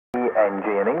NG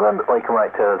in England, or you can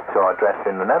write to us to our address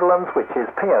in the Netherlands, which is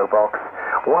PO Box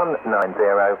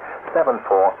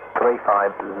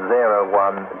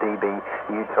 190743501 DB,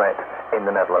 Utrecht in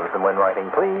the Netherlands. And when writing,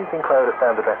 please include a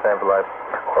standard address envelope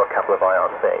or a couple of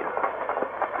IRCs.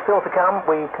 Still to come,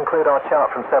 we conclude our chart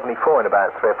from 74 in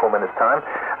about 3 or 4 minutes' time,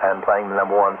 and playing the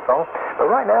 #1 song. But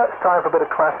right now it's time for a bit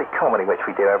of classic comedy, which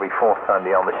we do every 4th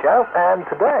Sunday on the show. And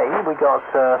today we got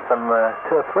some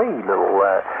 2 or 3 little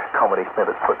comedy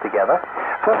snippets put together.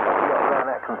 First, we got Rowan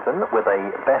Atkinson with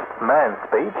a Best Man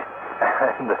speech,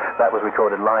 and that was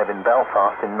recorded live in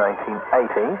Belfast in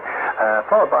 1918,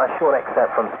 followed by a short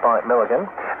excerpt from Spike Milligan,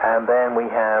 and then we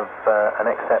have an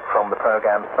excerpt from the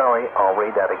programme Sorry, I'll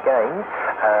Read That Again,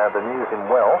 the news in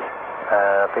Welsh,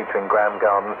 featuring Graham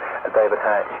Garden, David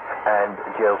Hatch and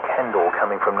Joe Kendall,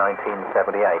 coming from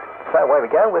 1978. So away we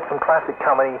go with some classic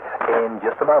comedy in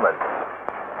just a moment.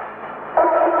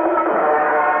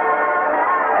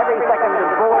 Every second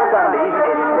of 4 Sundays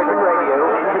is Britain Radio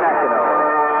International.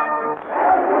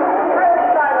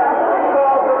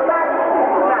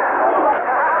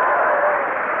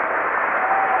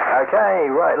 Okay,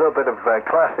 right, a little bit of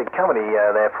classic comedy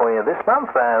there for you this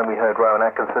month, and we heard Rowan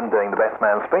Atkinson doing the Best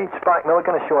Man speech, Spike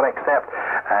Milligan, a short excerpt,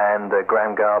 and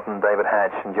Graham Garden, David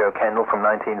Hatch and Joe Kendall from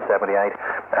 1978,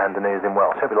 and the news in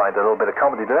Welsh. Hope you liked a little bit of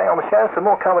comedy today on the show. Some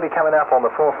more comedy coming up on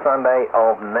the 4th Sunday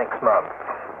of next month.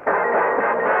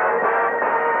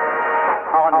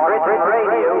 On Britain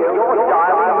Radio, you're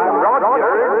dialing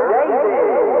Roger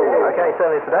Davis. Okay,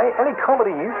 certainly today, any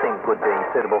comedy you think would be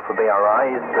suitable for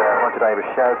BRI's Roger Davis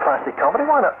show, classic comedy,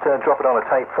 why not drop it on a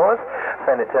tape for us,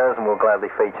 send it to us, and we'll gladly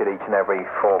feature it each and every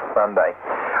 4th Sunday.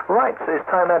 Right, so it's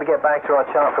time now to get back to our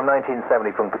chart from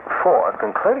 1974,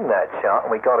 concluding that chart,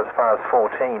 and we got as far as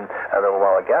 14 a little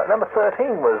while ago. Number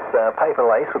 13 was Paper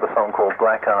Lace with a song called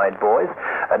Black Eyed Boys.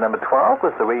 Number 12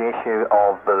 was the reissue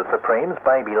of the Supremes,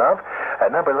 Baby Love.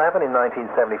 Number 11 in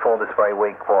 1974 this very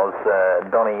week was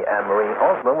Donny and Marie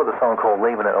Osmond with a song called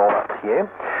Leaving It All Up to You.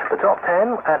 The top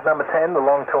 10, at number 10, The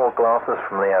Long Tall Glasses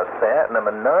from Leo Sayer. At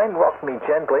number 9, Rock Me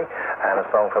Gently, and a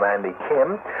song from Andy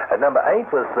Kim. At number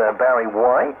 8 was Barry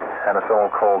White, and a song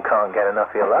called Can't Get Enough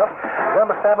of Your Love.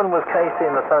 Number 7 was Casey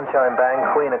and the Sunshine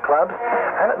Band, Queen of Clubs.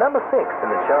 And at number 6 in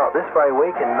the chart this very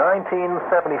week in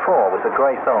 1974 was a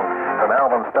great song from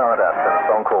Alvin Stardust, and a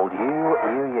song called You,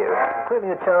 You, You.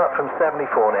 Including the chart from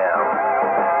 74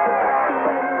 now.